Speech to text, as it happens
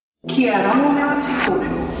Kia ora te kore,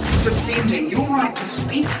 defending your right to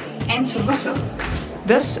speak and to listen.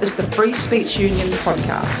 This is the Free Speech Union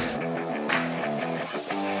podcast.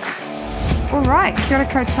 All right, kia ora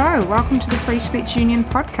koutou. Welcome to the Free Speech Union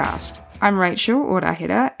podcast. I'm Rachel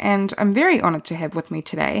Orahira, and I'm very honoured to have with me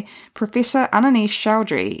today Professor Ananish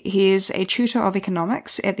Chowdhury. He is a tutor of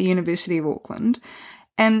economics at the University of Auckland.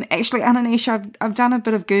 And actually, Ananish, I've done a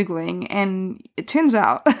bit of Googling, and it turns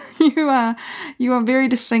out you are very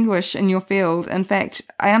distinguished in your field. In fact,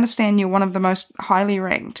 I understand you're one of the most highly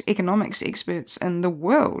ranked economics experts in the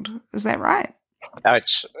world. Is that right?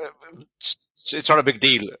 It's not a big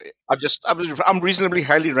deal. I'm reasonably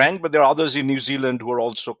highly ranked, but there are others in New Zealand who are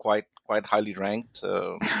also quite highly ranked.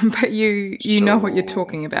 But you know what you're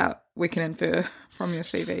talking about. We can infer from your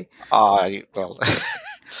CV. I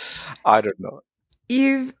don't know.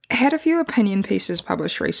 You've had a few opinion pieces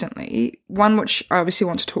published recently. One which I obviously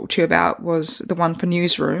want to talk to you about was the one for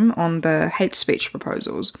Newsroom on the hate speech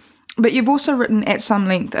proposals. But you've also written at some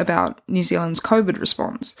length about New Zealand's COVID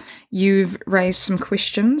response. You've raised some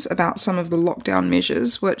questions about some of the lockdown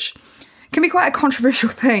measures, which can be quite a controversial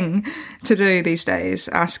thing to do these days,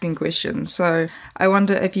 asking questions. So I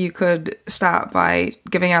wonder if you could start by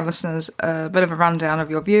giving our listeners a bit of a rundown of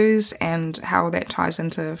your views and how that ties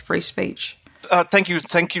into free speech. Thank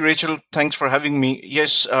you, Rachel. Thanks for having me.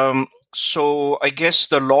 Yes, so I guess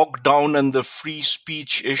the lockdown and the free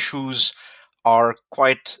speech issues are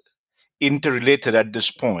quite interrelated at this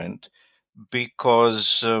point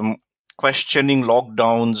because questioning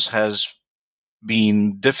lockdowns has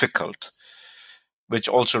been difficult, which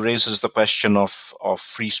also raises the question of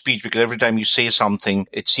free speech, because every time you say something,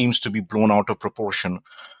 it seems to be blown out of proportion.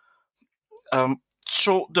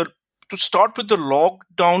 To start with the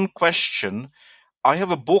lockdown question, I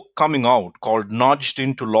have a book coming out called Nudged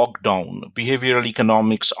into Lockdown, Behavioral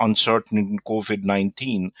Economics Uncertain in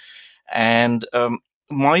COVID-19. And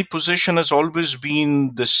my position has always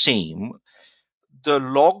been the same. The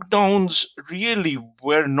lockdowns really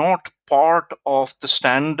were not part of the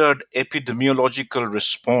standard epidemiological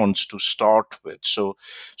response to start with. So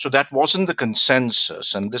that wasn't the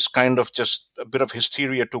consensus, and this kind of just a bit of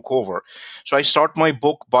hysteria took over. So I start my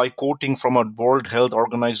book by quoting from a World Health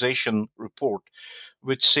Organization report,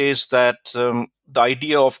 which says that the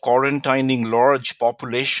idea of quarantining large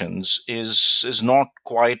populations is not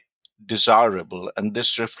quite desirable, and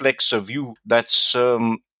this reflects a view that's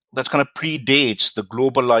kind of predates the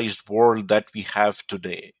globalized world that we have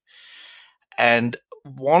today. And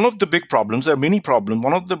one of the big problems, there are many problems,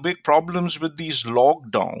 one of the big problems with these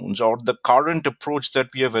lockdowns or the current approach that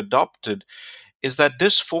we have adopted is that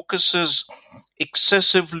this focuses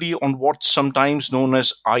excessively on what's sometimes known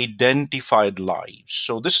as identified lives.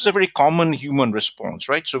 So this is a very common human response,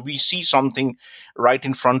 right? So we see something right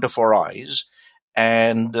in front of our eyes,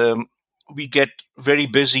 and we get very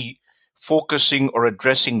busy focusing or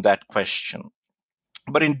addressing that question.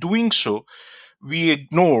 But in doing so, we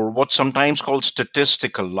ignore what's sometimes called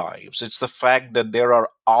statistical lives. It's the fact that there are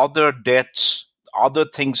other deaths, other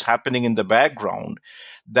things happening in the background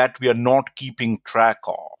that we are not keeping track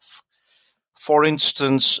of. For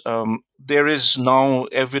instance, there is now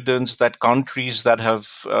evidence that countries that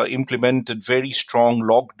have implemented very strong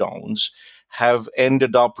lockdowns have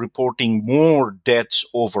ended up reporting more deaths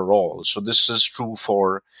overall. So this is true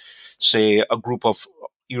for, say, a group of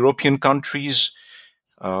European countries.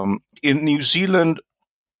 In New Zealand,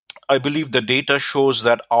 I believe the data shows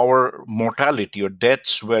that our mortality or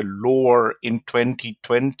deaths were lower in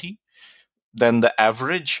 2020 than the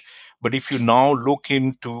average. But if you now look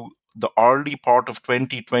into the early part of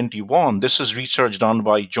 2021, this is research done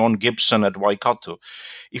by John Gibson at Waikato.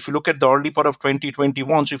 If you look at the early part of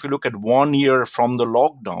 2021, so if you look at 1 year from the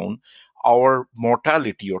lockdown, our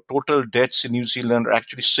mortality or total deaths in New Zealand are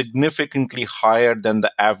actually significantly higher than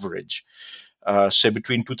the average, say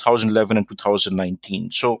between 2011 and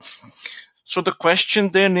 2019. So the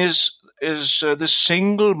question then is this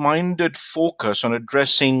single-minded focus on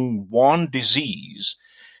addressing one disease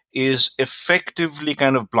is effectively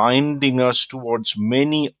kind of blinding us towards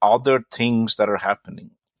many other things that are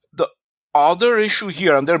happening. The other issue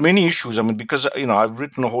here, and there are many issues, because, I've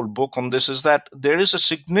written a whole book on this, is that there is a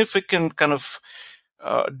significant kind of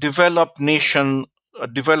developing nation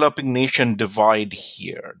divide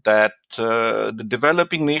here, that the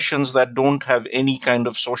developing nations that don't have any kind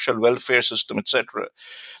of social welfare system, etc.,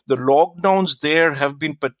 the lockdowns there have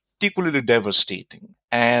been particularly devastating.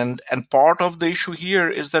 And part of the issue here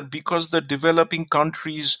is that because the developing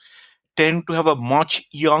countries tend to have a much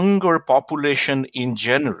younger population in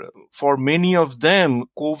general. For many of them,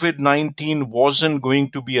 COVID-19 wasn't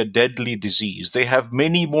going to be a deadly disease. They have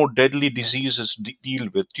many more deadly diseases to deal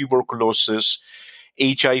with: tuberculosis,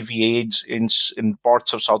 HIV/AIDS in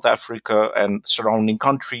parts of South Africa and surrounding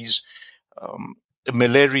countries,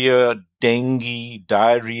 malaria, dengue,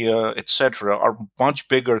 diarrhea, etc., are much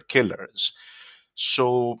bigger killers.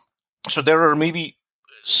 So there are maybe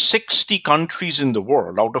 60 countries in the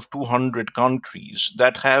world out of 200 countries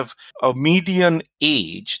that have a median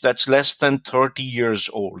age that's less than 30 years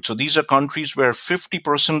old. So these are countries where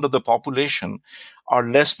 50% of the population are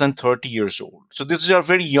less than 30 years old. So these are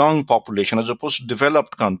very young population as opposed to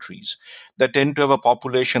developed countries that tend to have a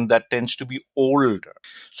population that tends to be older.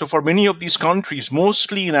 So for many of these countries,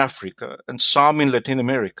 mostly in Africa and some in Latin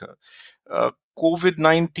America,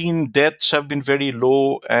 COVID-19 deaths have been very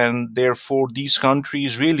low, and therefore these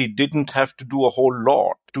countries really didn't have to do a whole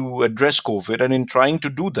lot to address COVID. And in trying to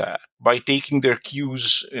do that, by taking their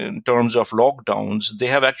cues in terms of lockdowns, they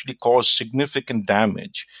have actually caused significant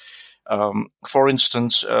damage. For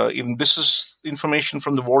instance, this is information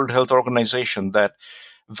from the World Health Organization that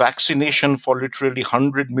vaccination for literally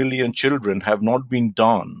 100 million children have not been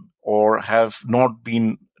done or have not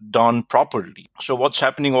been done properly. So what's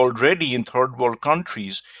happening already in third world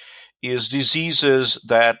countries is diseases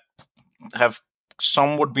that have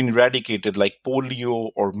somewhat been eradicated, like polio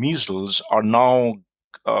or measles, are now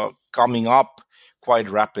coming up quite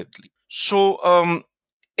rapidly. So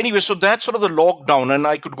anyway, so that's sort of the lockdown, and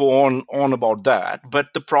I could go on about that. But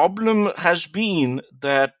the problem has been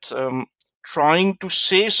that trying to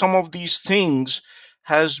say some of these things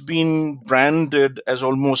has been branded as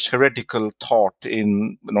almost heretical thought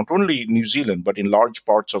in not only New Zealand, but in large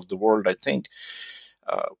parts of the world, I think.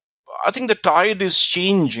 I think the tide is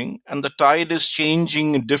changing, and the tide is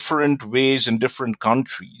changing in different ways in different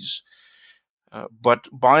countries. But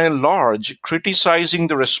by and large, criticizing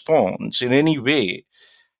the response in any way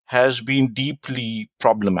has been deeply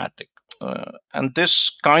problematic. And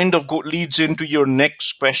this kind of leads into your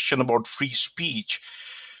next question about free speech.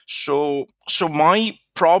 So my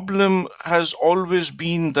problem has always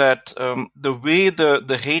been that the way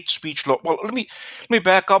the hate speech law. Well, let me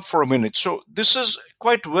back up for a minute. So this is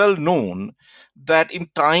quite well known that in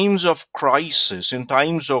times of crisis, in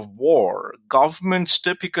times of war, governments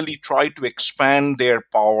typically try to expand their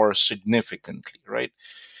power significantly, right?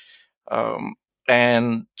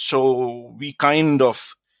 And so we kind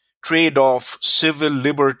of trade off civil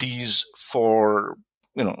liberties for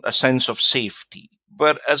a sense of safety.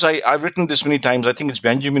 But as I've written this many times, I think it's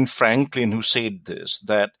Benjamin Franklin who said this,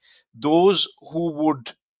 that those who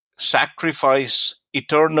would sacrifice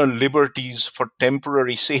eternal liberties for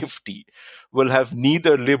temporary safety will have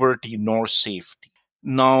neither liberty nor safety.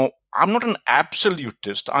 Now, I'm not an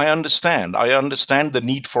absolutist. I understand the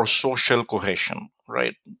need for social cohesion,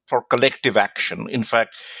 right? For collective action. In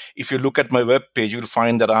fact, if you look at my webpage, you'll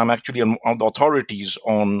find that I'm actually on the authorities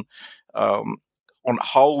on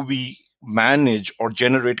how we manage or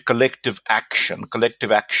generate collective action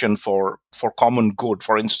for common good.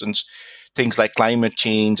 For instance, things like climate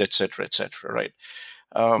change, etc., right?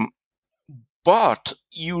 But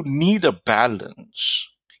you need a balance.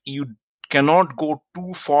 You cannot go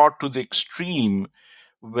too far to the extreme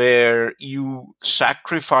where you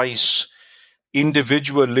sacrifice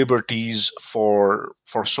individual liberties for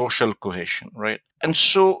social cohesion, right? And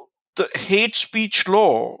so the hate speech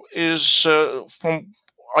law is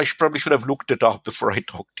I probably should have looked it up before I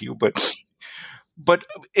talked to you, but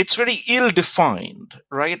it's very ill-defined,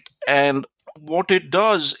 right? And what it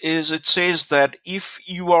does is it says that if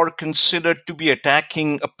you are considered to be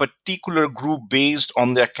attacking a particular group based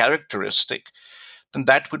on their characteristic, then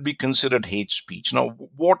that would be considered hate speech. Now,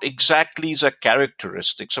 what exactly is a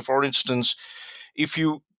characteristic? So, for instance, if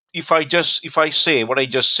I say what I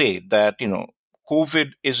just said, that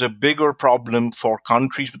COVID is a bigger problem for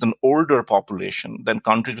countries with an older population than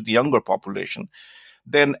countries with a younger population,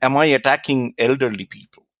 then am I attacking elderly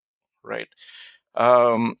people, right?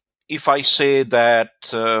 If I say that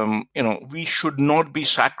we should not be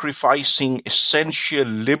sacrificing essential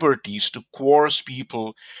liberties to coerce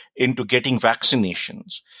people into getting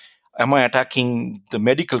vaccinations, am I attacking the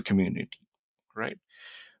medical community, right?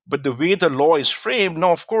 But the way the law is framed,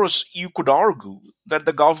 now, of course, you could argue that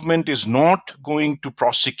the government is not going to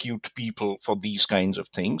prosecute people for these kinds of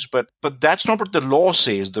things, but that's not what the law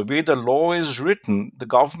says. The way the law is written, the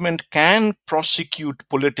government can prosecute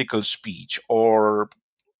political speech or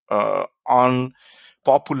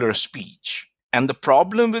unpopular speech. And the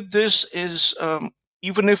problem with this is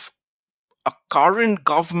even if a current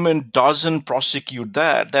government doesn't prosecute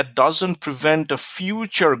that, that doesn't prevent a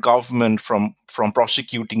future government from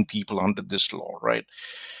prosecuting people under this law, right?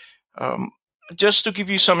 Just to give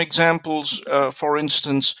you some examples, for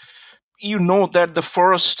instance, you know that the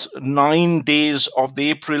first 9 days of the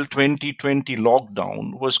April 2020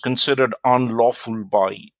 lockdown was considered unlawful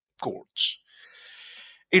by courts.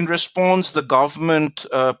 In response, the government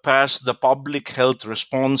passed the Public Health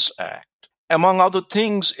Response Act. Among other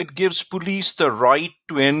things, it gives police the right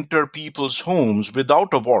to enter people's homes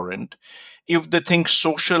without a warrant if they think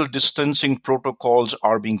social distancing protocols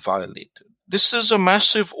are being violated. This is a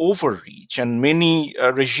massive overreach, and many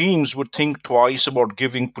regimes would think twice about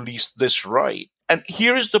giving police this right. And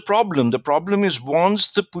here's the problem. The problem is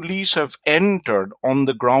once the police have entered on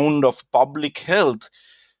the ground of public health,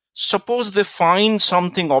 suppose they find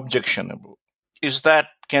something objectionable.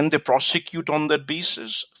 Can they prosecute on that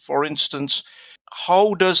basis? For instance,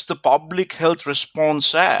 how does the Public Health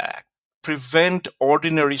Response Act prevent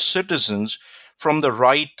ordinary citizens from the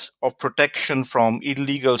right of protection from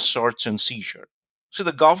illegal search and seizure? So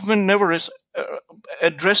the government never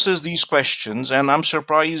addresses these questions, and I'm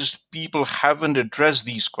surprised people haven't addressed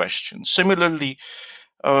these questions. Similarly,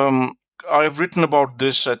 I've written about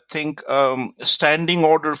this. I think Standing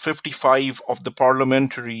Order 55 of the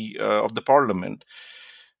Parliament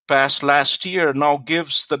passed last year now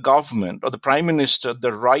gives the government or the Prime Minister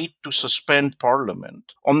the right to suspend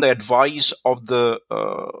Parliament on the advice of the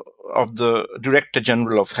Director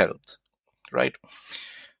General of Health, right?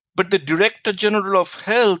 But the Director General of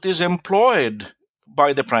Health is employed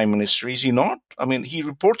by the Prime Minister, is he not? I mean, he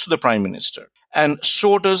reports to the Prime Minister. And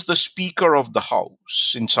so does the Speaker of the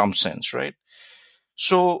House, in some sense, right?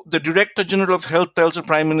 So the Director General of Health tells the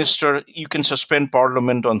Prime Minister, you can suspend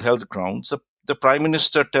Parliament on health grounds. The Prime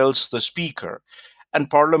Minister tells the Speaker,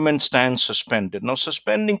 and Parliament stands suspended. Now,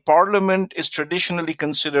 suspending Parliament is traditionally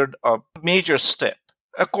considered a major step.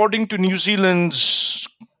 According to New Zealand's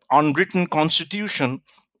unwritten constitution,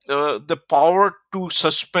 the power to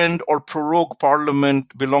suspend or prorogue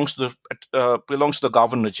Parliament belongs to the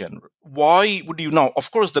Governor General. Why would you now?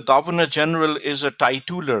 Of course, the Governor General is a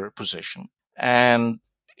titular position, and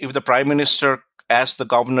if the Prime Minister asked the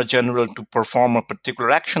Governor General to perform a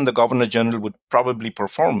particular action, the Governor General would probably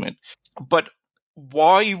perform it. But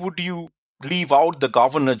why would you leave out the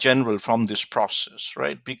Governor General from this process,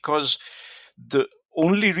 right? Because the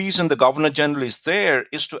only reason the Governor General is there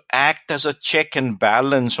is to act as a check and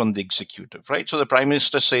balance on the executive, right? So the Prime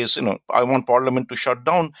Minister says, I want Parliament to shut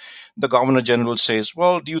down. The Governor General says,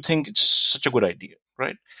 well, do you think it's such a good idea,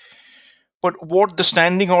 right? But what the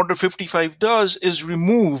Standing Order 55 does is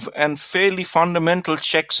remove a fairly fundamental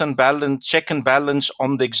check and balance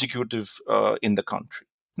on the executive in the country.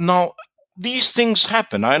 Now, these things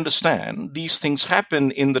happen. I understand these things happen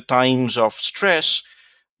in the times of stress,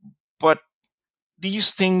 but these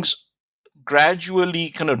things gradually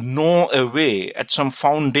kind of gnaw away at some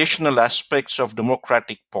foundational aspects of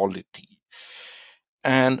democratic polity.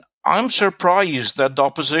 And I'm surprised that the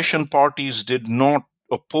opposition parties did not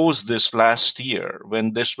oppose this last year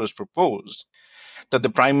when this was proposed, that the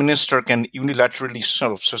Prime Minister can unilaterally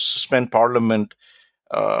sort of suspend Parliament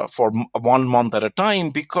for 1 month at a time.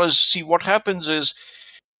 Because, see, what happens is,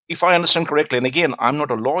 if I understand correctly, and again, I'm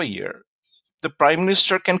not a lawyer, the Prime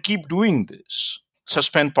Minister can keep doing this.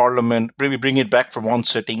 Suspend Parliament, maybe bring it back for one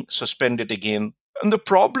sitting, suspend it again. And the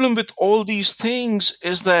problem with all these things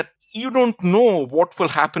is that you don't know what will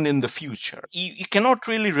happen in the future. You cannot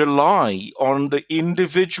really rely on the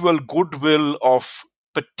individual goodwill of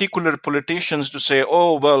particular politicians to say,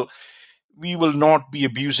 oh, well, we will not be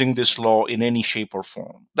abusing this law in any shape or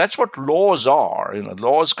form. That's what laws are.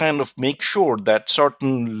 Laws kind of make sure that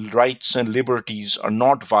certain rights and liberties are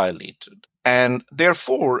not violated. And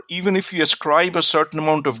therefore, even if you ascribe a certain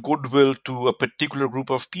amount of goodwill to a particular group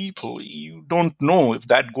of people, you don't know if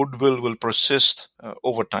that goodwill will persist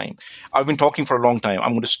over time. I've been talking for a long time.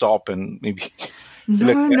 I'm going to stop and maybe...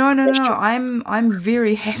 No. I'm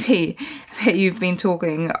very happy that you've been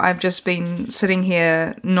talking. I've just been sitting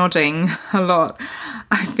here nodding a lot.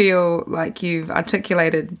 I feel like you've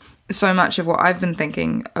articulated so much of what I've been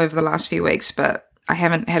thinking over the last few weeks, but I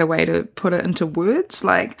haven't had a way to put it into words.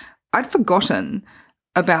 I'd forgotten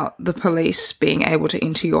about the police being able to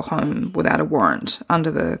enter your home without a warrant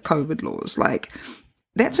under the COVID laws.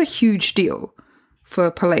 That's a huge deal for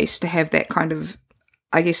police to have that kind of,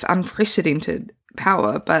 I guess, unprecedented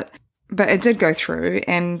power. But it did go through,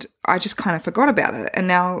 and I just kind of forgot about it. And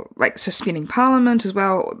now, suspending Parliament as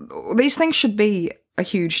well, these things should be a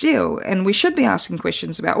huge deal, and we should be asking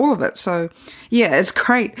questions about all of it. So yeah, it's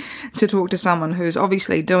great to talk to someone who's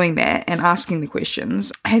obviously doing that and asking the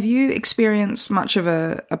questions. Have you experienced much of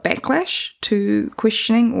a backlash to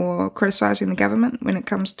questioning or criticising the government when it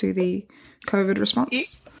comes to the COVID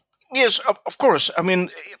response? Yes, of course. I mean,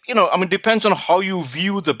 it depends on how you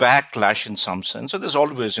view the backlash in some sense. So there's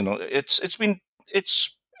always,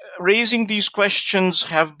 it's raising these questions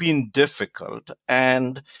have been difficult,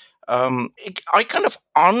 and I kind of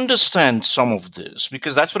understand some of this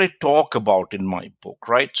because that's what I talk about in my book,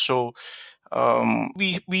 right? So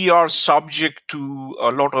we are subject to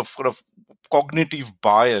a lot of sort of cognitive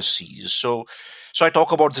biases. So I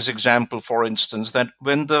talk about this example, for instance, that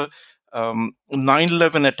when the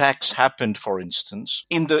 9/11 attacks happened, for instance,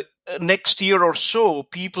 in the next year or so,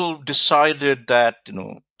 people decided that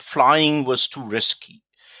flying was too risky.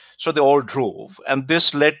 So they all drove, and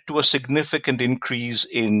this led to a significant increase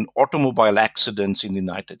in automobile accidents in the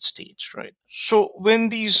United States, right? So when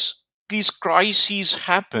these crises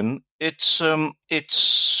happen, it's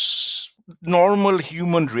normal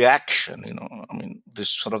human reaction,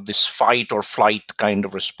 this fight or flight kind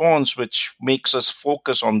of response, which makes us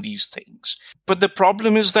focus on these things. But the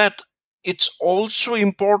problem is that it's also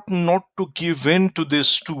important not to give in to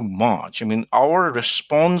this too much. I mean, our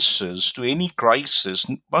responses to any crisis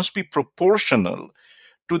must be proportional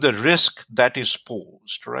to the risk that is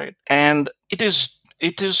posed, right? And it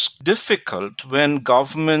is difficult when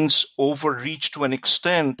governments overreach to an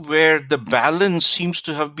extent where the balance seems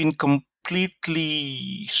to have been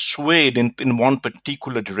completely swayed in one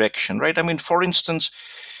particular direction, right? I mean, for instance,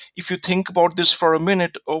 if you think about this for a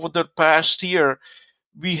minute, over the past year,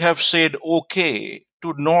 we have said okay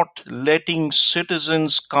to not letting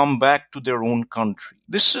citizens come back to their own country.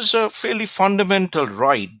 This is a fairly fundamental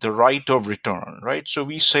right, the right of return, right? So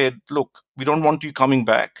we said, look, we don't want you coming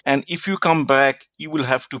back. And if you come back, you will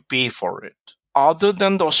have to pay for it. Other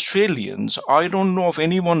than the Australians, I don't know of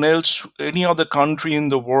anyone else, any other country in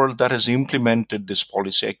the world that has implemented this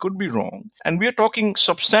policy. I could be wrong. And we are talking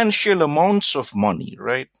substantial amounts of money,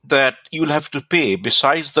 right, that you'll have to pay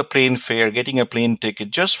besides the plane fare, getting a plane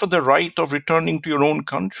ticket, just for the right of returning to your own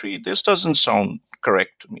country. This doesn't sound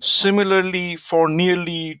correct to me. Similarly, for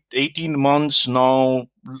nearly 18 months now,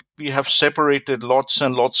 we have separated lots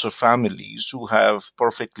and lots of families who have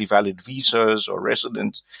perfectly valid visas or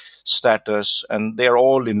resident status, and they're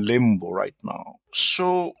all in limbo right now.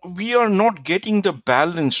 So we are not getting the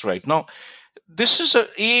balance right now. This is an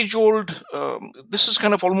age-old, this is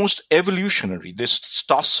kind of almost evolutionary, this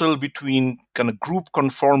tussle between kind of group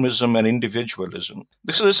conformism and individualism.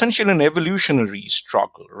 This is essentially an evolutionary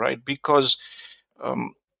struggle, right? Because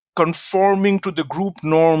conforming to the group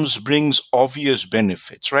norms brings obvious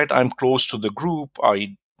benefits, right? I'm close to the group,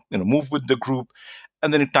 I move with the group,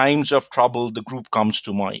 and then in times of trouble, the group comes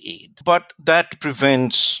to my aid. But that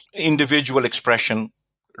prevents individual expression,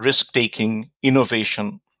 risk-taking,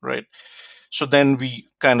 innovation, right? So then we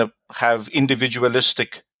kind of have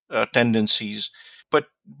individualistic tendencies. But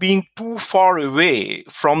being too far away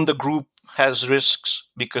from the group has risks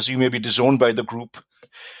because you may be disowned by the group,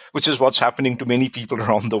 which is what's happening to many people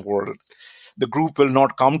around the world. The group will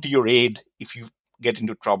not come to your aid if you get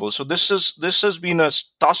into trouble. So this has been a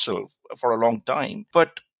tussle for a long time.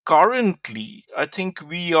 But currently, I think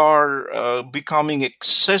we are becoming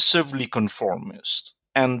excessively conformist.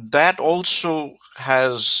 And that also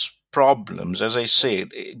has problems. As I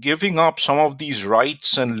said, giving up some of these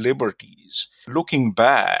rights and liberties, looking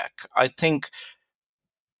back, I think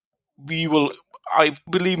I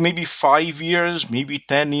believe maybe 5 years, maybe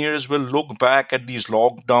 10 years, we'll look back at these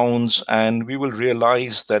lockdowns and we will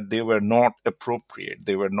realize that they were not appropriate.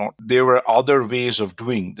 There were other ways of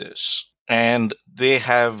doing this. And they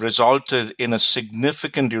have resulted in a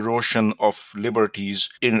significant erosion of liberties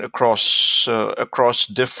across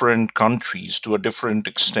different countries to a different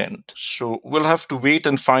extent. So we'll have to wait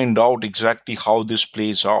and find out exactly how this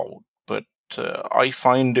plays out. But I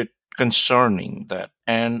find it concerning that.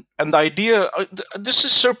 And the idea, this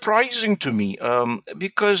is surprising to me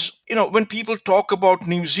because, when people talk about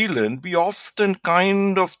New Zealand, we often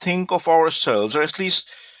kind of think of ourselves, or at least,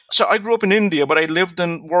 so I grew up in India, but I lived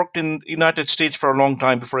and worked in the United States for a long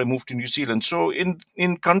time before I moved to New Zealand. So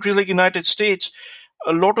in countries like United States,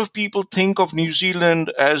 a lot of people think of New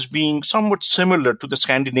Zealand as being somewhat similar to the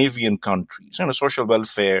Scandinavian countries, social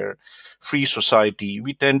welfare, free society.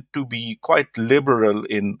 We tend to be quite liberal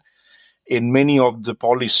in many of the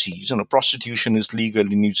policies. Prostitution is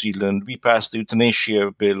legal in New Zealand. We passed the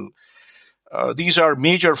euthanasia bill. These are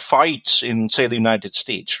major fights in, say, the United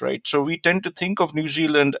States, right? So we tend to think of New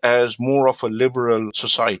Zealand as more of a liberal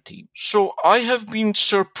society. So I have been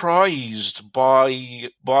surprised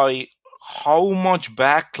by how much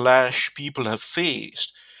backlash people have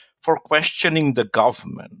faced for questioning the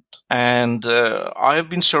government. And I have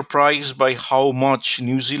been surprised by how much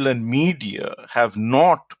New Zealand media have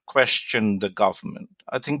not questioned the government.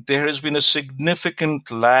 I think there has been a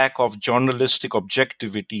significant lack of journalistic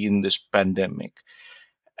objectivity in this pandemic.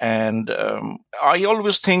 And I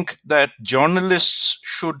always think that journalists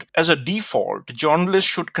should, as a default, journalists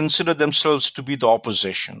should consider themselves to be the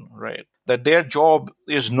opposition, right? That their job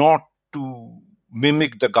is not to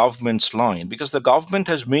mimic the government's line, because the government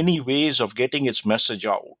has many ways of getting its message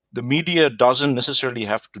out. The media doesn't necessarily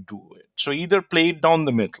have to do it. So either play it down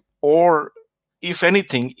the middle, or if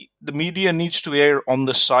anything, the media needs to err on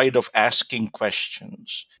the side of asking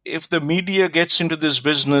questions. If the media gets into this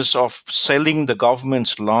business of selling the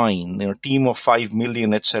government's line, team of 5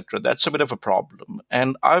 million, etc., that's a bit of a problem.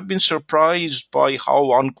 And I've been surprised by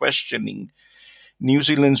how unquestioning New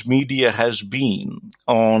Zealand's media has been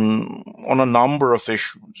on a number of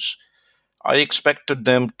issues. I expected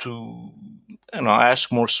them to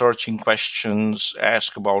ask more searching questions,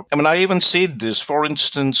 ask about, I even said this, for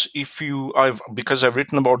instance, because I've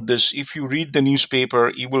written about this, if you read the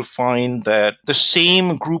newspaper, you will find that the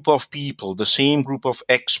same group of people, the same group of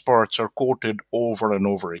experts are quoted over and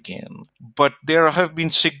over again. But there have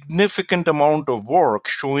been significant amount of work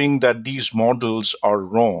showing that these models are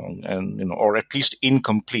wrong and, or at least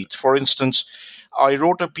incomplete. For instance, I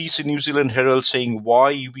wrote a piece in New Zealand Herald saying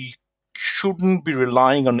why we shouldn't be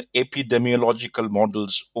relying on epidemiological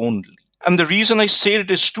models only. And the reason I say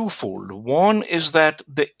it is twofold. One is that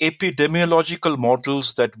the epidemiological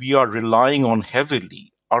models that we are relying on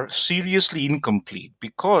heavily are seriously incomplete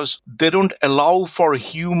because they don't allow for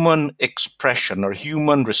human expression or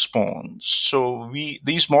human response. So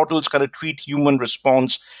these models kind of treat human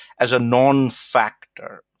response as a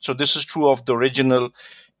non-factor. So this is true of the original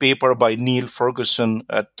paper by Neil Ferguson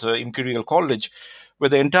at Imperial College, where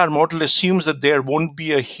the entire model assumes that there won't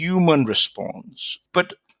be a human response.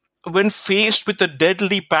 But when faced with a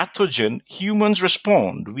deadly pathogen, humans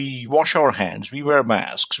respond. We wash our hands, we wear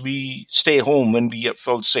masks, we stay home when we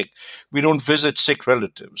feel sick, we don't visit sick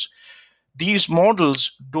relatives. These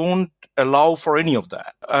models don't allow for any of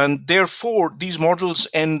that. And therefore, these models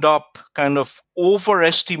end up kind of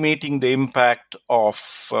overestimating the impact of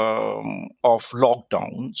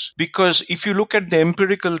lockdowns. Because if you look at the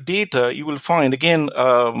empirical data, you will find, again,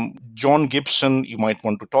 John Gibson, you might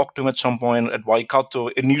want to talk to him at some point, at Waikato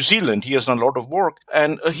in New Zealand. He has done a lot of work.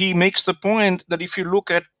 And he makes the point that if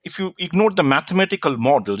you ignore the mathematical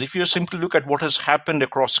models, if you simply look at what has happened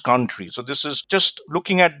across countries, so this is just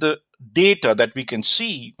looking at the data that we can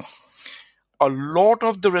see, a lot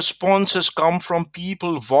of the responses come from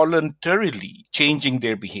people voluntarily changing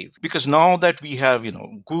their behavior. Because now that we have,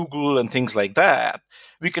 Google and things like that,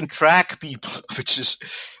 we can track people, which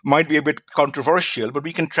might be a bit controversial, but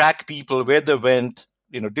we can track people, where they went,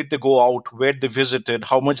 did they go out, where they visited,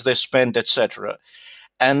 how much they spent, etc.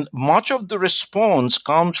 And much of the response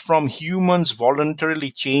comes from humans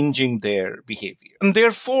voluntarily changing their behavior. And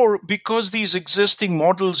therefore, because these existing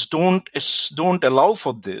models don't allow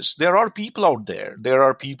for this, there are people out there. There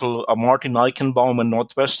are people, Martin Eichenbaum in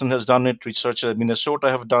Northwestern has done it, researchers in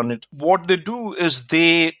Minnesota have done it. What they do is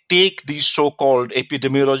they take these so-called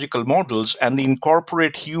epidemiological models and they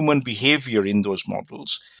incorporate human behavior in those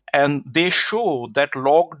models. And they show that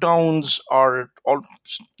lockdowns are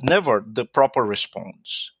never the proper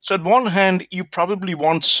response. So on one hand, you probably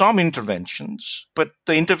want some interventions, but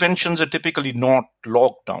the interventions are typically not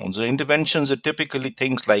lockdowns. The interventions are typically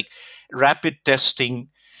things like rapid testing,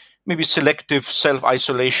 maybe selective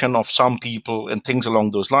self-isolation of some people and things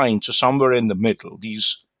along those lines. So somewhere in the middle,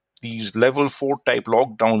 these level 4 type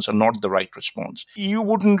lockdowns are not the right response. You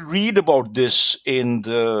wouldn't read about this in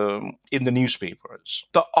the newspapers.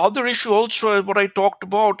 The other issue also, what I talked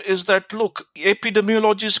about, is that, look,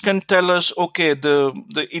 epidemiologists can tell us, okay,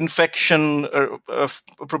 the infection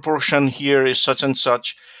proportion here is such and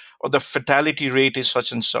such, or the fatality rate is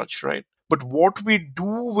such and such, right? But what we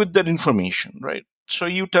do with that information, right? So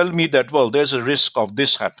you tell me that, well, there's a risk of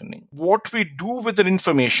this happening. What we do with that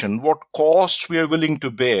information, what costs we are willing to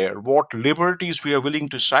bear, what liberties we are willing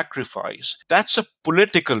to sacrifice, that's a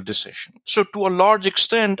political decision. So to a large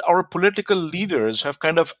extent, our political leaders have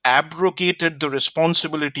kind of abrogated the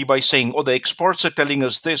responsibility by saying, oh, the experts are telling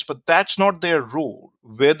us this, but that's not their role.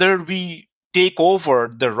 Whether we take over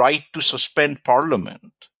the right to suspend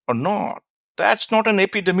parliament or not, That's not an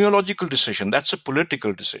epidemiological decision. That's a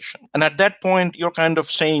political decision. And at that point, you're kind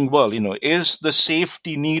of saying, well, is the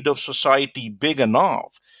safety need of society big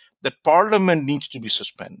enough that Parliament needs to be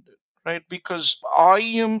suspended? Right? Because I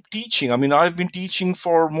am teaching. I've been teaching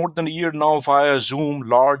for more than a year now via Zoom,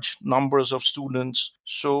 large numbers of students.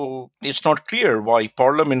 So it's not clear why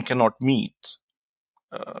Parliament cannot meet,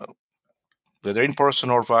 whether in person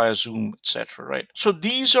or via Zoom, etc. Right? So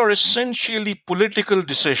these are essentially political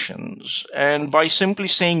decisions. And by simply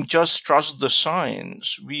saying just trust the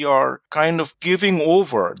science, we are kind of giving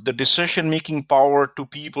over the decision-making power to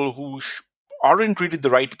people who aren't really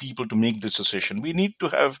the right people to make this decision. We need to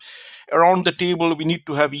have around the table, we need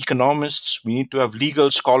to have economists, we need to have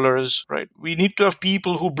legal scholars, right? We need to have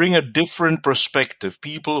people who bring a different perspective,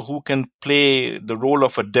 people who can play the role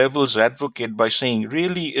of a devil's advocate by saying,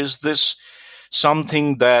 really, is this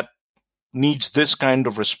something that needs this kind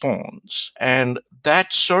of response? And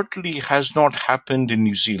that certainly has not happened in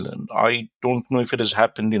New Zealand. I don't know if it has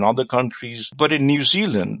happened in other countries, but in New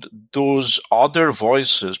Zealand, those other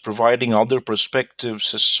voices providing other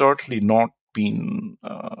perspectives has certainly not been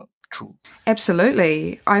true.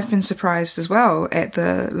 Absolutely. I've been surprised as well at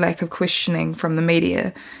the lack of questioning from the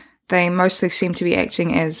media. They mostly seem to be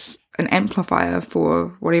acting as an amplifier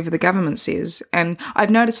for whatever the government says. And I've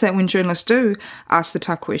noticed that when journalists do ask the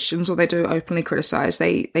tough questions or they do openly criticise,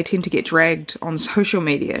 they tend to get dragged on social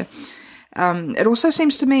media. It also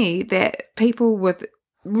seems to me that people with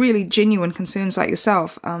really genuine concerns like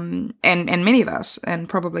yourself, and many of us, and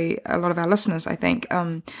probably a lot of our listeners, I think,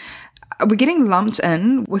 we're getting lumped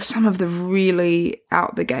in with some of the really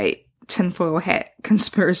out-the-gate tinfoil hat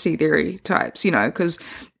conspiracy theory types, because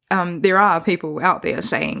there are people out there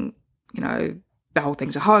saying, the whole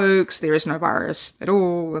thing's a hoax, there is no virus at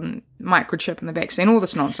all, and microchip in the vaccine, all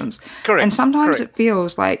this nonsense. Correct. And sometimes Correct. It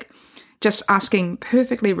feels like just asking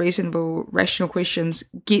perfectly reasonable, rational questions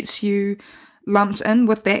gets you lumped in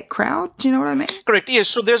with that crowd. Do you know what I mean? Correct. Yes.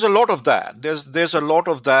 So there's a lot of that. There's a lot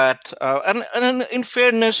of that. And in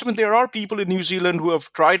fairness, there are people in New Zealand who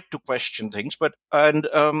have tried to question things. But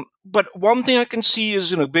one thing I can see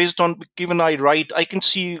is, based on, given I write, I can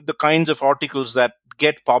see the kinds of articles that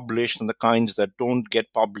get published and the kinds that don't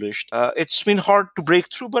get published. It's been hard to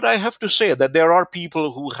break through, but I have to say that there are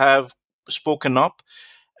people who have spoken up.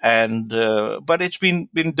 And but it's been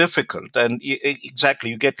difficult, and exactly,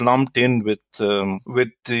 you get lumped in with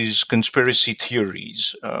these conspiracy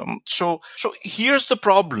theories. So here's the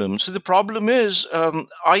problem. So the problem is,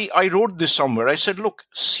 I wrote this somewhere. I said, look,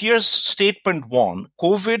 here's statement 1: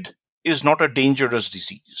 COVID is not a dangerous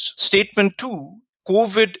disease. Statement 2: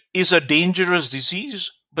 COVID is a dangerous disease,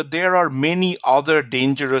 but there are many other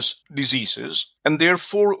dangerous diseases, and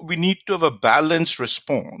therefore we need to have a balanced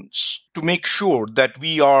response to make sure that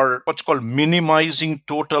we are what's called minimizing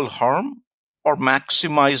total harm or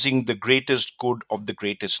maximizing the greatest good of the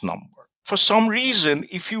greatest number. For some reason,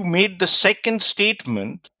 if you made the second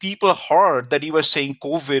statement, people heard that he was saying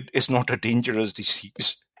COVID is not a dangerous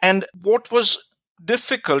disease. And what was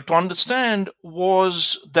difficult to understand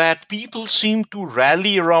was that people seem to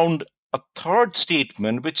rally around a third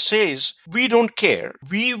statement which says, we don't care.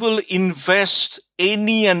 We will invest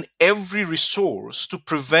any and every resource to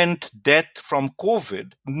prevent death from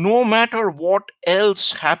COVID, no matter what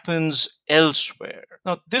else happens elsewhere.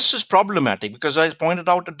 Now, this is problematic because, as I pointed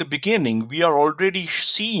out at the beginning, we are already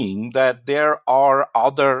seeing that there are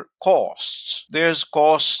other costs. There's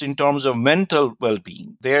costs in terms of mental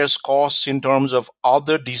well-being. There's costs in terms of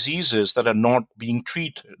other diseases that are not being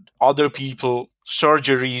treated. Other people,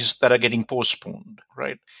 surgeries that are getting postponed,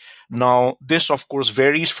 right? Now, this, of course,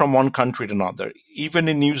 varies from one country to another. Even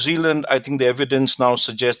in New Zealand, I think the evidence now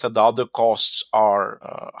suggests that the other costs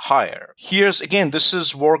are higher. Here's, again, this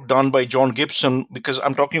is work done by John Gibson, because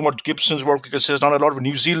I'm talking about Gibson's work because there's not a lot of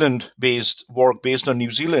New Zealand-based work based on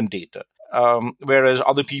New Zealand data, whereas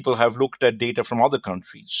other people have looked at data from other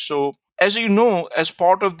countries. So, as you know, as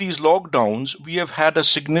part of these lockdowns, we have had a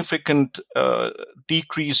significant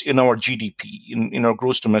decrease in our GDP, in our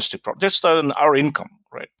gross domestic product. That's our income,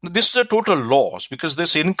 right? This is a total loss because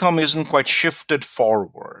this income isn't quite shifted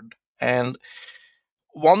forward. And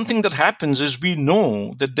one thing that happens is we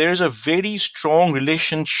know that there's a very strong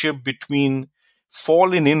relationship between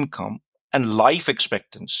fall in income and life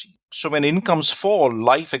expectancy. So when incomes fall,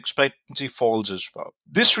 life expectancy falls as well.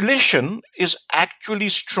 This relation is actually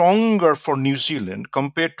stronger for New Zealand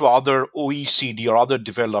compared to other OECD or other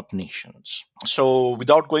developed nations. So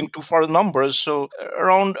without going too far in numbers, so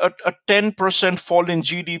around a 10% fall in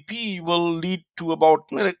GDP will lead to about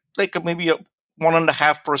maybe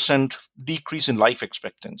 1.5% decrease in life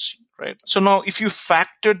expectancy, right? So now if you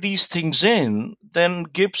factor these things in, then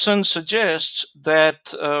Gibson suggests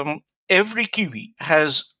that every Kiwi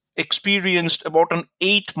has experienced about an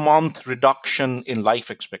 8-month reduction in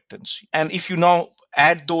life expectancy. And if you now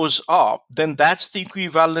add those up, then that's the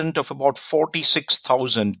equivalent of about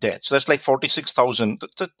 46,000 deaths. That's like 46,000,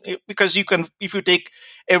 because you can, if you take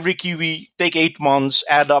every Kiwi, take 8 months,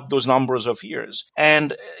 add up those numbers of years.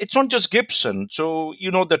 And it's not just Gibson. So,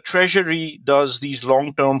 the Treasury does these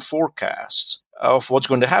long-term forecasts of what's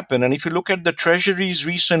going to happen. And if you look at the Treasury's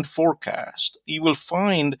recent forecast, you will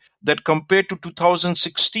find that compared to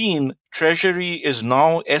 2016, Treasury is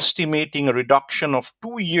now estimating a reduction of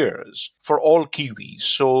 2 years for all Kiwis.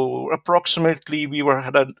 So approximately we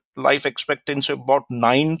had a life expectancy of about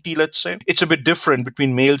 90, let's say. It's a bit different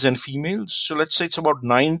between males and females. So let's say it's about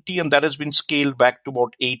 90, and that has been scaled back to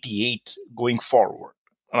about 88 going forward.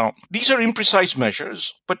 Now, these are imprecise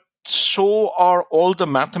measures, but so are all the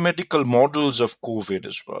mathematical models of COVID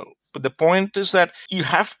as well. But the point is that you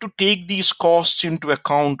have to take these costs into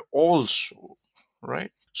account also,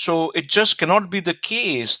 right? So it just cannot be the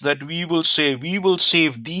case that we will say we will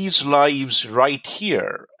save these lives right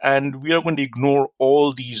here and we are going to ignore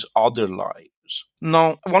all these other lives.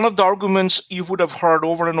 Now, one of the arguments you would have heard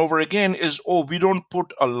over and over again is, we don't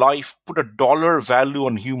put a dollar value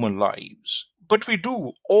on human lives. But we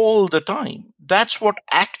do all the time. That's what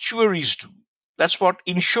actuaries do. That's what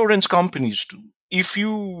insurance companies do. If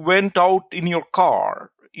you went out in your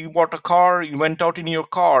car, you bought a car, you went out in your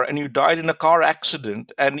car and you died in a car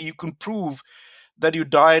accident, and you can prove that you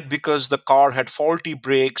died because the car had faulty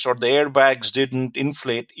brakes or the airbags didn't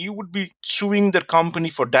inflate, you would be suing the company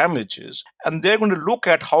for damages. And they're going to look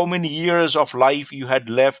at how many years of life you had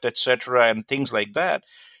left, etc., and things like that,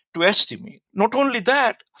 to estimate. Not only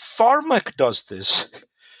that, Pharmac does this.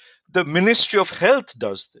 The Ministry of Health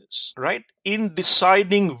does this, right? In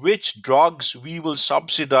deciding which drugs we will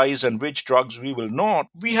subsidize and which drugs we will not,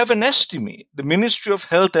 we have an estimate. The Ministry of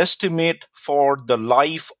Health estimate for the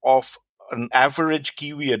life of an average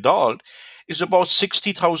Kiwi adult is about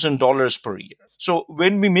 $60,000 per year. So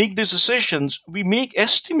when we make these decisions, we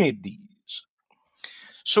estimate these.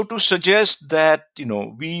 So to suggest that,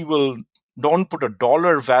 we don't put a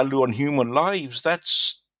dollar value on human lives,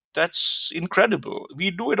 that's incredible. We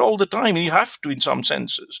do it all the time. You have to in some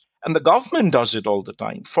senses. And the government does it all the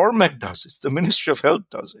time. Pharmac does it. The Ministry of Health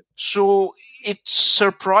does it. So it's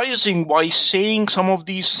surprising why saying some of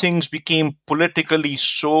these things became politically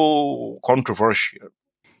so controversial.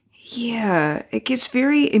 Yeah, it gets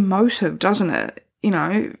very emotive, doesn't it?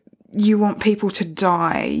 You want people to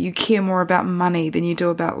die. You care more about money than you do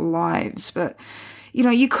about lives. But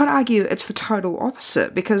you could argue it's the total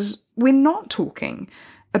opposite, because we're not talking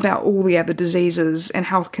about all the other diseases and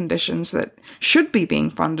health conditions that should be being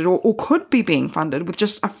funded or could be being funded with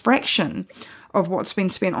just a fraction of what's been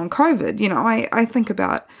spent on COVID. I think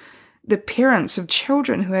about the parents of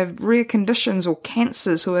children who have rare conditions or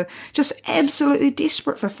cancers who are just absolutely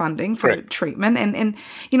desperate for funding for treatment. And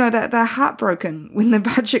they're heartbroken when the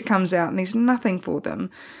budget comes out and there's nothing for them.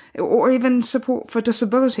 Or even support for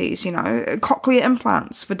disabilities, cochlear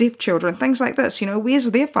implants for deaf children, things like this.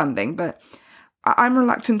 Where's their funding? But I'm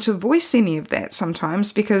reluctant to voice any of that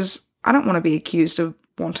sometimes because I don't want to be accused of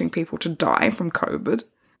wanting people to die from COVID.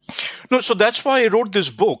 No, so that's why I wrote this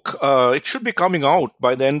book. It should be coming out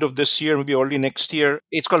by the end of this year, maybe early next year.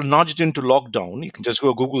 It's called Nudged into Lockdown. You can just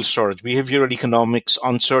go Google search Behavioral Economics,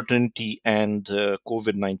 Uncertainty, and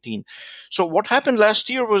COVID-19. So what happened last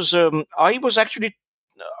year was I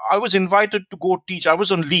was invited to go teach. I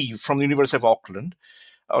was on leave from the University of Auckland,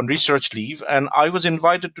 on research leave, and I was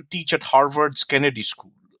invited to teach at Harvard's Kennedy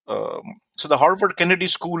School. So the Harvard Kennedy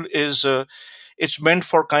School is it's meant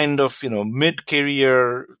for kind of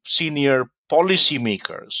mid-career senior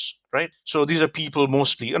policymakers, right? So these are people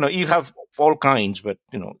mostly you have all kinds, but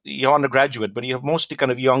you're undergraduate, but you have mostly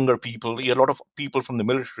kind of younger people. You have a lot of people from the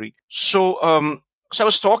military. So I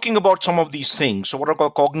was talking about some of these things, so what are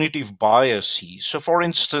called cognitive biases. So for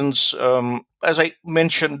instance, as I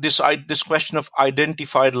mentioned, this question of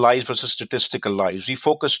identified lives versus statistical lives. We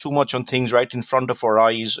focus too much on things right in front of our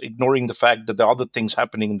eyes, ignoring the fact that there are other things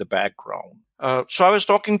happening in the background. So I was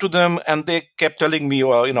talking to them and they kept telling me,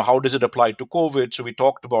 how does it apply to COVID? So we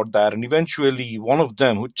talked about that. And eventually one of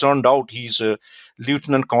them, who turned out he's a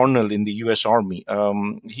lieutenant colonel in the US Army,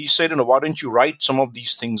 he said, why don't you write some of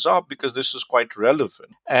these things up? Because this is quite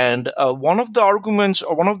relevant. And one of the arguments,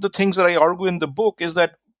 or one of the things that I argue in the book, is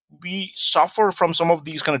that we suffer from some of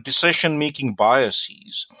these kind of decision-making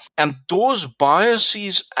biases. And those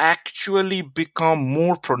biases actually become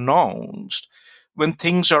more pronounced when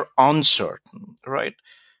things are uncertain, right?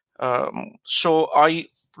 So I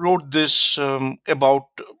wrote this about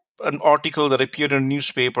an article that appeared in a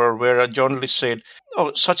newspaper where a journalist said,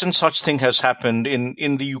 "Oh, such and such thing has happened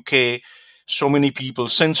in the UK. So many people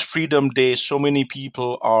since Freedom Day, so many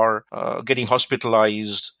people are getting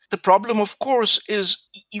hospitalized." The problem, of course, is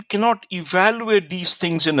you cannot evaluate these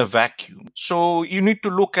things in a vacuum. So you need to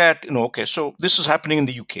look at, okay, so this is happening in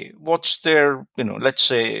the UK. What's their, let's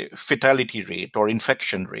say, fatality rate or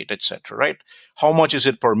infection rate, etc., right? How much is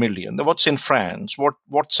it per million? What's in France?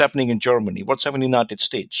 What's happening in Germany? What's happening in the United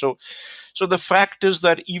States? So the fact is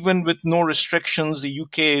that even with no restrictions, the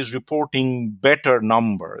UK is reporting better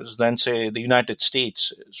numbers than, say, the United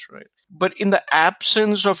States is, right? But in the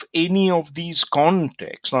absence of any of these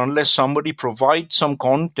contexts, unless somebody provides some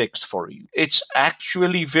context for you, it's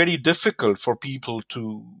actually very difficult for people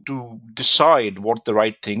to decide what the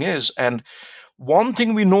right thing is. And one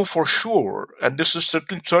thing we know for sure, and this is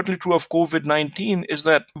certainly true of COVID-19, is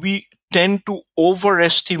that we tend to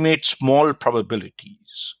overestimate small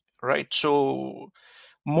probabilities, right? So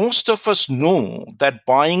most of us know that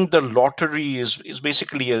buying the lottery is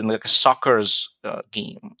basically like a sucker's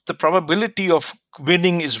game. The probability of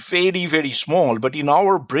winning is very, very small, but in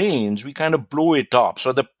our brains, we kind of blow it up.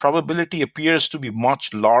 So the probability appears to be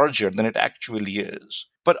much larger than it actually is.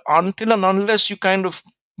 But until and unless you kind of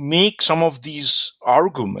make some of these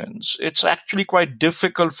arguments, it's actually quite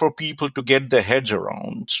difficult for people to get their heads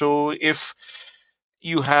around. So if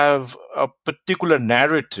you have a particular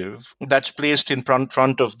narrative that's placed in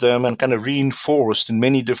front of them and kind of reinforced in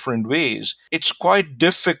many different ways, it's quite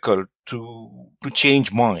difficult to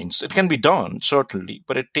change minds. It can be done, certainly,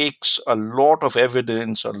 but it takes a lot of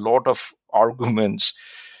evidence, a lot of arguments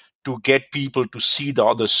to get people to see the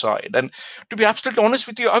other side. And to be absolutely honest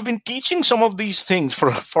with you, I've been teaching some of these things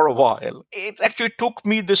for a while. It actually took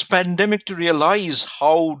me this pandemic to realize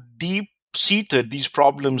how deep-seated these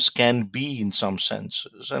problems can be in some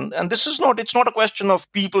senses. And this is it's not a question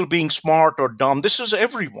of people being smart or dumb. This is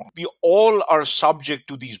everyone. We all are subject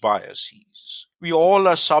to these biases. We all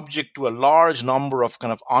are subject to a large number of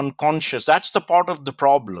kind of unconscious. That's the part of the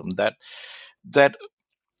problem that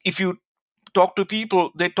if you talk to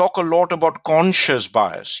people, they talk a lot about conscious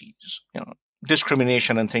biases,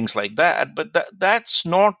 discrimination and things like that. But that's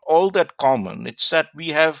not all that common. It's that we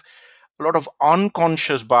have a lot of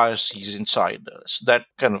unconscious biases inside us that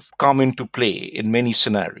kind of come into play in many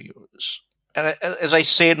scenarios. And as I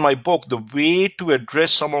say in my book, the way to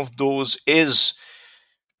address some of those is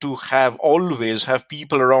to always have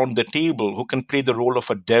people around the table who can play the role of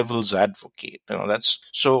a devil's advocate. That's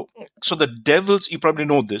so the devil's, you probably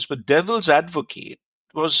know this, but devil's advocate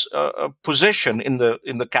was a position in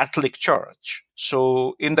the Catholic Church.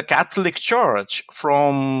 So in the Catholic Church,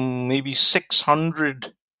 from maybe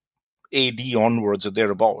 600 AD onwards or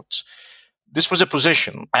thereabouts, this was a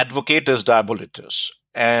position, advocatus diabolitus.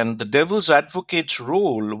 And the devil's advocate's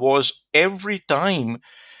role was every time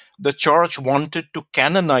the church wanted to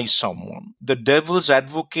canonize someone, the devil's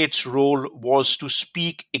advocate's role was to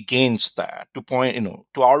speak against that, to point,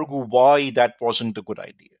 to argue why that wasn't a good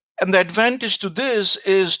idea. And the advantage to this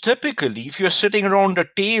is typically if you're sitting around a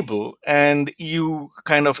table and you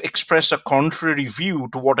kind of express a contrary view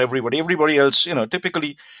to what everybody else,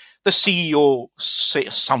 typically the CEO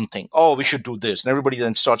says something, oh, we should do this. And everybody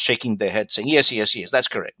then starts shaking their head saying, yes, that's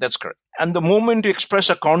correct. And the moment you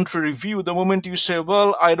express a contrary view, the moment you say,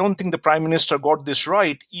 well, I don't think the prime minister got this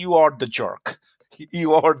right, you are the jerk.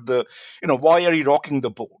 You are why are you rocking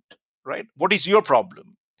the boat, right? What is your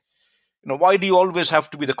problem? Why do you always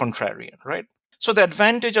have to be the contrarian, right? So the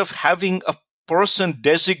advantage of having a person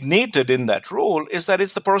designated in that role is that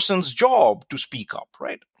it's the person's job to speak up,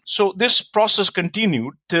 right? So this process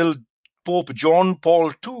continued till Pope John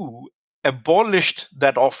Paul II abolished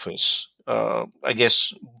that office. I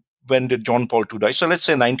guess, when did John Paul II die? So let's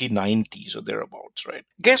say 1990s or thereabouts, right?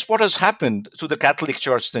 Guess what has happened to the Catholic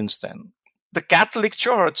Church since then? The Catholic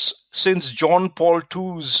Church, since John Paul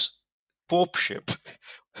II's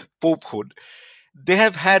popehood, they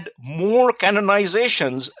have had more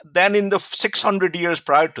canonizations than in the 600 years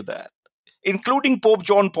prior to that, including Pope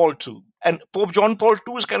John Paul II. And Pope John Paul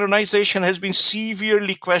II's canonization has been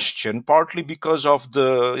severely questioned, partly because of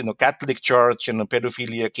the Catholic Church and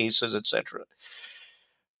pedophilia cases, etc.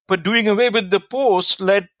 But doing away with the post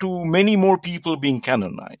led to many more people being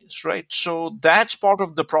canonized, right? So that's part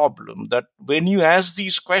of the problem, that when you ask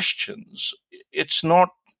these questions, it's not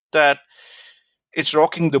that it's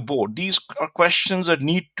rocking the boat. These are questions that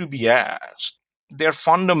need to be asked. They're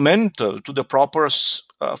fundamental to the proper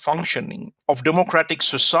functioning of democratic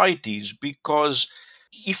societies, because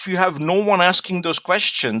if you have no one asking those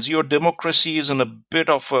questions, your democracy is in a bit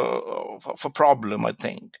of a problem, I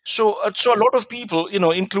think. So a lot of people,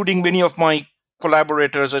 including many of my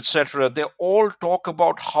collaborators, etc., they all talk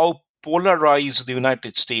about how polarized the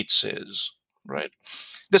United States is, right?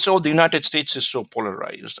 That's all. The United States is so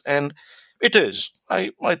polarized, and it is.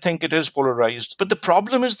 I think it is polarized. But the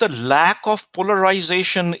problem is the lack of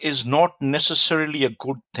polarization is not necessarily a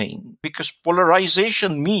good thing, because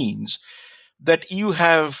polarization means that you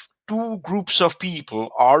have two groups of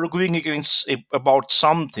people arguing about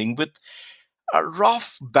something with a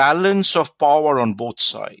rough balance of power on both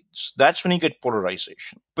sides. That's when you get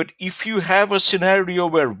polarization. But if you have a scenario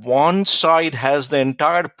where one side has the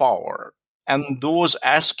entire power and those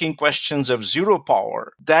asking questions have zero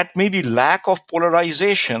power, that may be lack of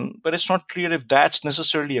polarization, but it's not clear if that's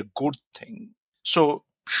necessarily a good thing. So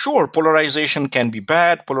sure, polarization can be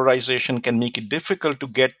bad. Polarization can make it difficult to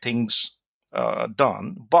get things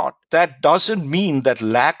done, but that doesn't mean that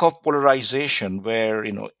lack of polarization, where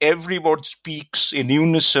everyone speaks in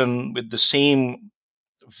unison with the same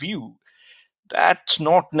view, that's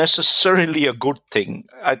not necessarily a good thing,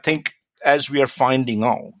 I think, as we are finding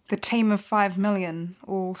out. The team of 5 million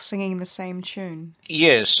all singing the same tune.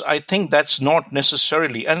 Yes, I think that's not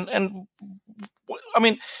necessarily, and I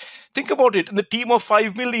mean, think about it. In the team of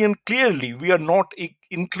 5 million, clearly we are not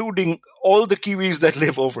including all the Kiwis that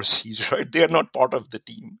live overseas, right? They are not part of the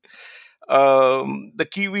team. The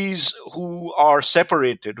Kiwis who are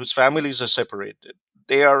separated, whose families are separated,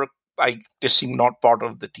 they are, I guess, not part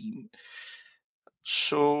of the team.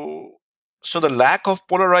 So the lack of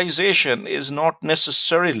polarization is not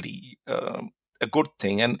necessarily a good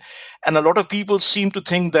thing, and a lot of people seem to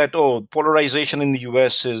think that polarization in the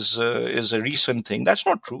US is a recent thing. That's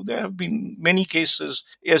not true. There have been many cases,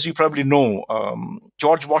 as you probably know.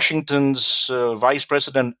 George Washington's Vice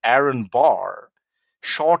President Aaron Burr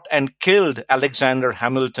shot and killed Alexander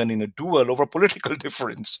Hamilton in a duel over political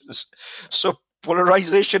differences. So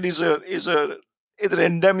polarization is an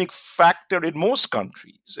endemic factor in most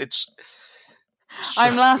countries.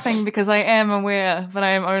 I'm laughing because I am aware, but I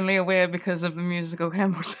am only aware because of the musical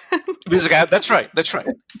Hamilton. That's right.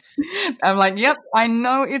 I'm like, yep, I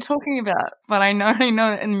know what you're talking about, but I only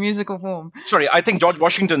know it in musical form. Sorry, I think George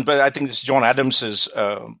Washington, but I think it's John Adams's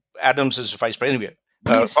vice president.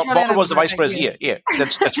 Yes, Burr was the vice president. Yes. Yeah,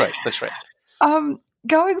 that's right.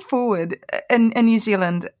 Going forward in New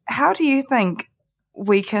Zealand, how do you think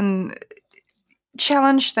we can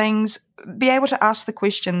challenge things, be able to ask the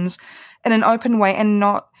questions in an open way and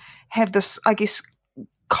not have this, I guess,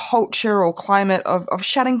 culture or climate of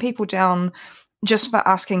shutting people down just for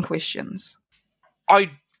asking questions?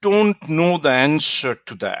 I don't know the answer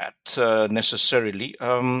to that necessarily.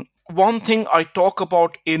 One thing I talk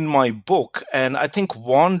about in my book, and I think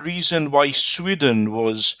one reason why Sweden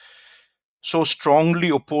was so strongly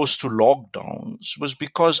opposed to lockdowns was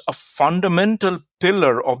because a fundamental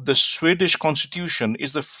pillar of the Swedish constitution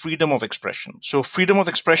is the freedom of expression. So freedom of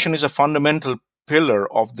expression is a fundamental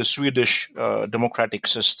pillar of the Swedish democratic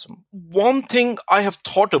system. One thing I have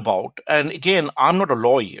thought about, and again, I'm not a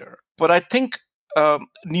lawyer, but I think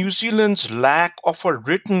New Zealand's lack of a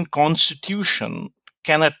written constitution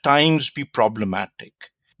can at times be problematic.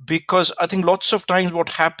 Because I think lots of times what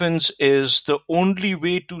happens is the only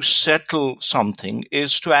way to settle something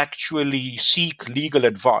is to actually seek legal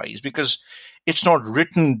advice, because it's not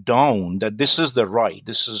written down that this is the right.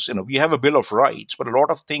 This is, we have a Bill of Rights, but a lot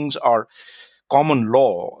of things are common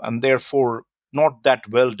law and therefore not that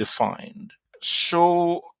well defined.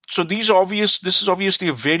 So this is obviously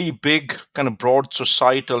a very big kind of broad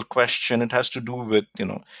societal question. It has to do with,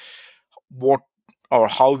 what or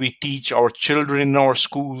how we teach our children in our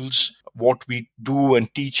schools, what we do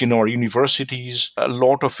and teach in our universities. A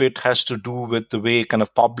lot of it has to do with the way kind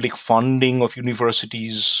of public funding of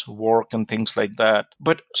universities work and things like that.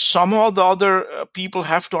 But somehow the other people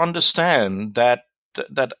have to understand that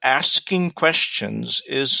asking questions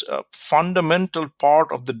is a fundamental part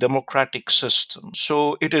of the democratic system.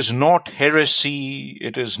 So it is not heresy,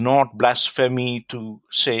 it is not blasphemy to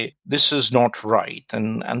say this is not right.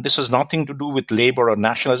 And this has nothing to do with labor or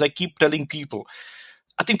national. As I keep telling people,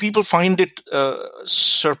 I think people find it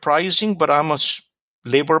surprising, but I'm a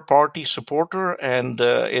Labour Party supporter. And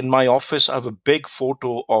in my office, I have a big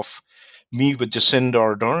photo of me with Jacinda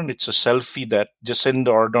Ardern. It's a selfie that Jacinda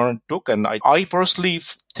Ardern took. And I personally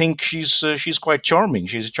think she's quite charming.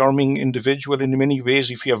 She's a charming individual in many ways.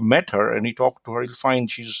 If you have met her and you talk to her, you'll find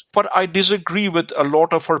she's. But I disagree with a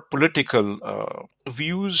lot of her political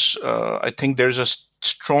views. I think there's a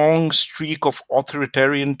strong streak of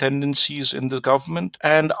authoritarian tendencies in the government,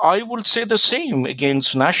 and I would say the same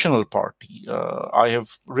against National Party. I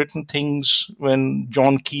have written things when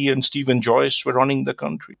John Key and Stephen Joyce were running the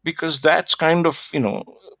country, because that's kind of,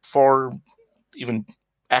 for even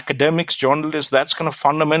academics, journalists, that's kind of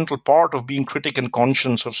fundamental part of being critic and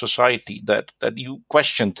conscious of society, that you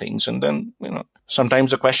question things, and then, sometimes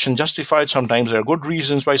the question justified, sometimes there are good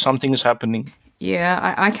reasons why something is happening.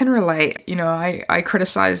 Yeah, I can relate. I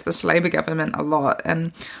criticise this Labour government a lot,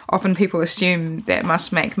 and often people assume that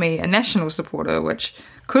must make me a National supporter, which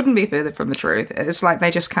couldn't be further from the truth. It's like they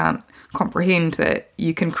just can't comprehend that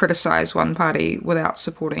you can criticise one party without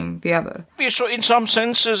supporting the other. Yeah, so in some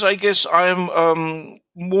senses, I guess I'm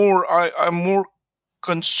more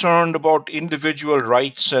concerned about individual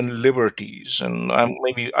rights and liberties, and I'm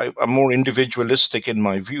more individualistic in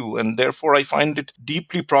my view, and therefore I find it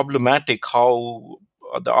deeply problematic how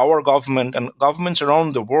our government and governments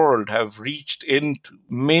around the world have reached into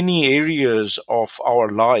many areas of our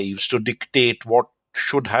lives to dictate what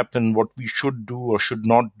should happen, what we should do or should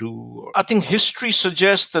not do. I think history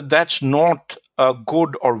suggests that that's not a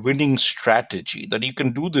good or winning strategy, that you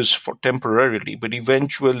can do this for temporarily, but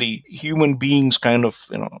eventually human beings kind of,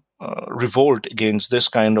 revolt against this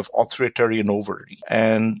kind of authoritarian overreach.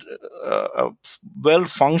 And a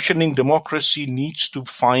well-functioning democracy needs to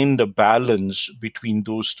find a balance between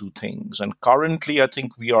those two things. And currently, I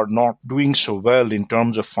think we are not doing so well in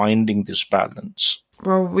terms of finding this balance.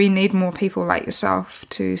 Well, we need more people like yourself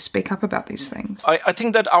to speak up about these things. I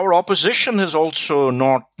think that our opposition has also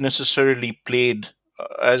not necessarily played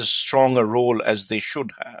as strong a role as they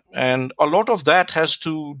should have. And a lot of that has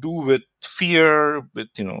to do with fear, with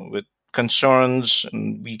concerns,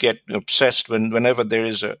 and we get obsessed whenever there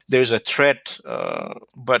is a threat.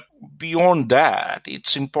 But beyond that,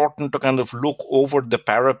 it's important to kind of look over the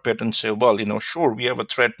parapet and say, well, sure, we have a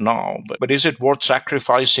threat now, but is it worth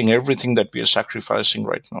sacrificing everything that we are sacrificing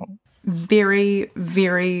right now? Very,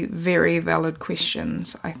 very, very valid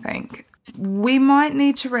questions, I think. We might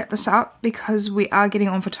need to wrap this up because we are getting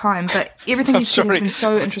on for time, but everything you've said has been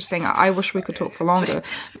so interesting. I wish we could talk for longer.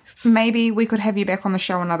 Maybe we could have you back on the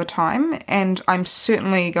show another time, and I'm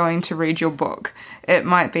certainly going to read your book. It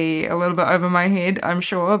might be a little bit over my head, I'm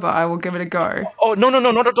sure, but I will give it a go. Oh, no,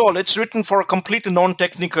 not at all. It's written for a completely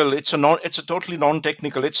non-technical. It's a totally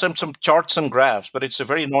non-technical. It's some charts and graphs, but it's a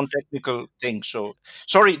very non-technical thing. So,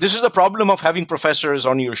 sorry, this is the problem of having professors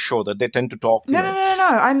on your show, that they tend to talk. No.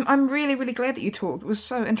 I'm really, really glad that you talked. It was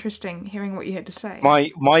so interesting hearing what you had to say.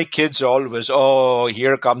 My kids always,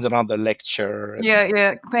 here comes another lecture.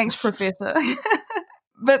 Yeah. Thanks, Professor.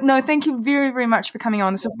 But no, thank you very, very much for coming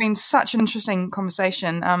on. This has been such an interesting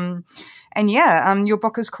conversation. Your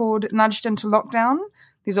book is called Nudged into Lockdown.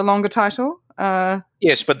 There's a longer title.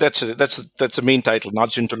 Yes, but that's the main title,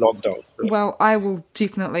 Nudged into Lockdown. Well, I will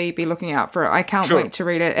definitely be looking out for it. I can't wait to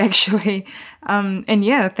read it, actually.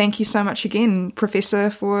 Thank you so much again,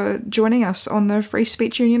 Professor, for joining us on the Free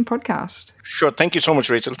Speech Union podcast. Sure. Thank you so much,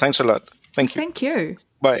 Rachel. Thanks a lot. Thank you. Thank you.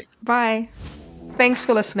 Bye. Bye. Thanks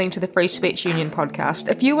for listening to the Free Speech Union podcast.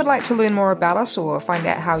 If you would like to learn more about us or find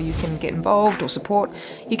out how you can get involved or support,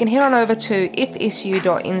 you can head on over to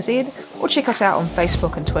fsu.nz or check us out on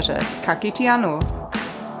Facebook and Twitter. Ka kite anō.